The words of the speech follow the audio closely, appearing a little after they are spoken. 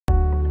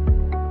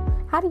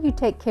How do you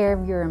take care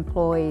of your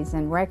employees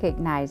and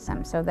recognize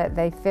them so that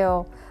they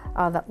feel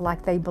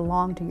like they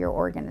belong to your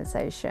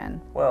organization?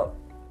 Well,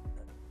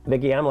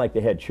 Vicki, I'm like the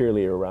head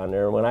cheerleader around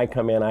there. When I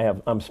come in,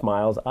 I'm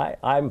smiles.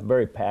 I'm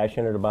very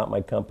passionate about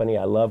my company.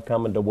 I love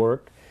coming to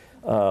work.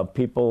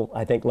 People,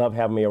 I think, love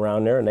having me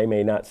around there, and they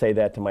may not say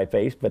that to my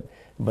face,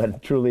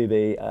 but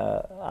truly,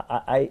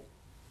 I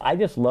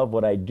just love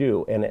what I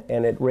do,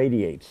 and it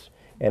radiates,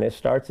 and it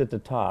starts at the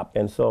top.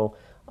 And so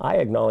I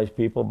acknowledge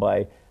people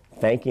by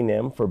thanking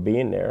them for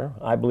being there.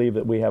 I believe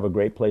that we have a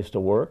great place to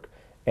work,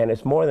 and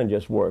it's more than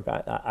just work.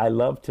 I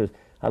love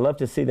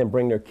to see them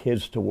bring their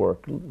kids to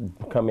work,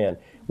 come in.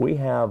 We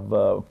have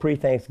a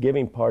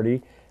pre-Thanksgiving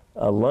party,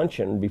 a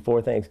luncheon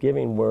before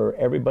Thanksgiving, where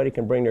everybody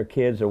can bring their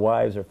kids, their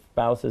wives, their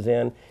spouses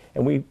in,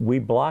 and we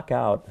block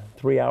out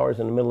 3 hours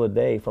in the middle of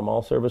the day from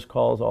all service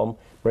calls, all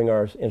bring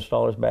our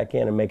installers back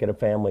in and make it a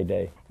family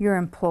day. Your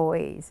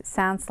employees, it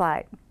sounds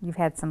like you've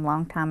had some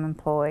longtime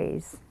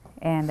employees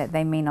and that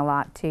they mean a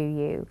lot to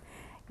you.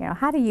 You know,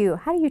 how do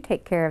you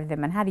take care of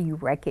them, and how do you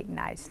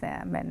recognize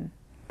them and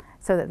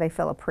so that they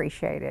feel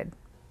appreciated?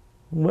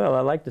 Well,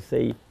 I like to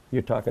say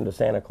you're talking to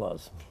Santa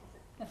Claus,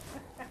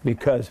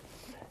 because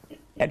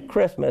at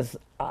Christmas,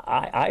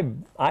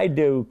 I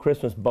do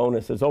Christmas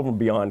bonuses over and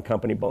beyond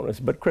company bonus,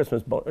 but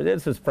Christmas bonus.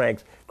 This is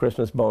Frank's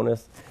Christmas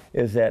bonus,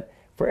 is that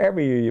for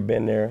every year you've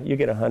been there, you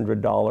get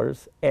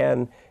 $100,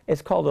 and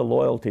it's called a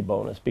loyalty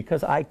bonus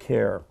because I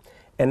care,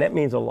 and that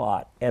means a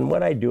lot. And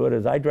what I do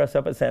is I dress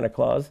up as Santa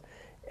Claus,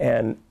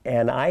 and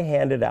I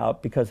hand it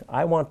out because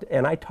I want,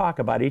 and I talk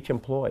about each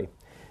employee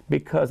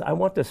because I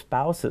want the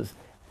spouses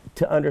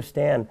to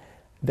understand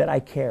that I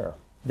care.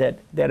 That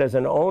as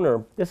an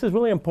owner, this is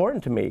really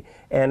important to me.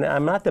 And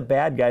I'm not the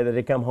bad guy that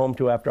they come home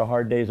to after a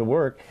hard days of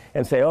work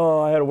and say, oh,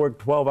 I had to work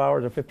 12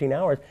 hours or 15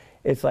 hours.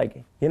 It's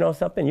like, you know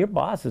something, your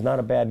boss is not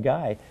a bad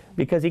guy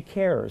because he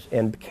cares.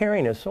 And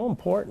caring is so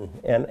important.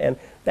 And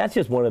that's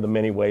just one of the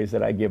many ways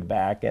that I give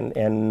back.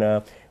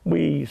 And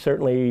we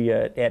certainly,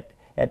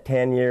 at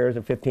 10 years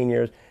and 15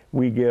 years,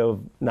 we give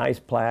nice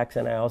plaques,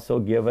 and I also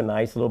give a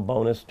nice little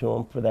bonus to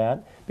them for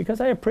that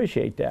because I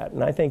appreciate that.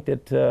 And I think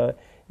that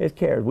it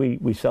cares.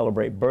 We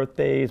celebrate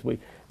birthdays,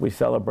 we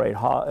celebrate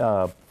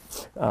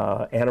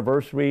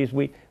anniversaries,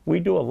 we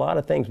do a lot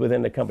of things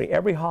within the company.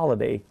 Every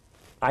holiday,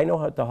 I know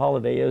what the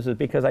holiday is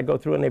because I go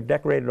through and they've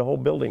decorated a whole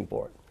building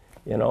for it,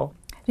 you know.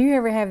 Do you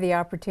ever have the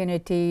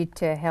opportunity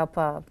to help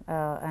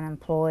an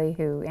employee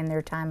who, in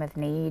their time of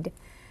need,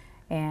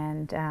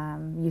 and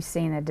you've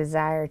seen a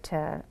desire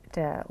to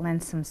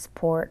lend some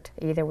support,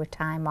 either with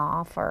time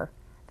off or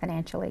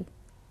financially?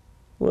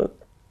 Well,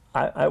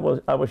 I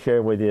will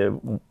share with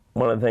you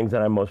one of the things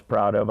that I'm most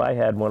proud of. I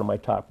had one of my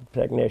top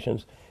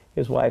technicians,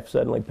 his wife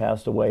suddenly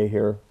passed away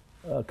here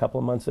a couple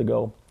of months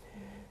ago,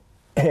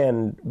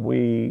 and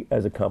we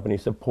as a company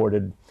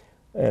supported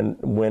and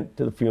went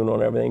to the funeral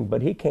and everything,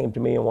 but he came to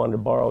me and wanted to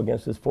borrow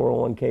against his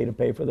 401k to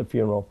pay for the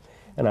funeral,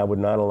 and I would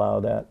not allow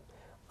that.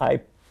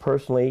 I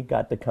personally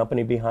got the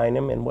company behind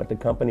him, and what the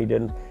company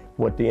didn't,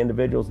 what the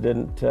individuals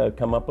didn't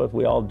come up with,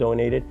 we all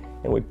donated,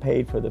 and we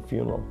paid for the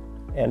funeral.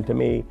 And to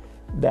me,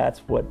 that's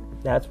what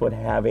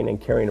having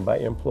and caring about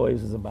your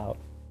employees is about.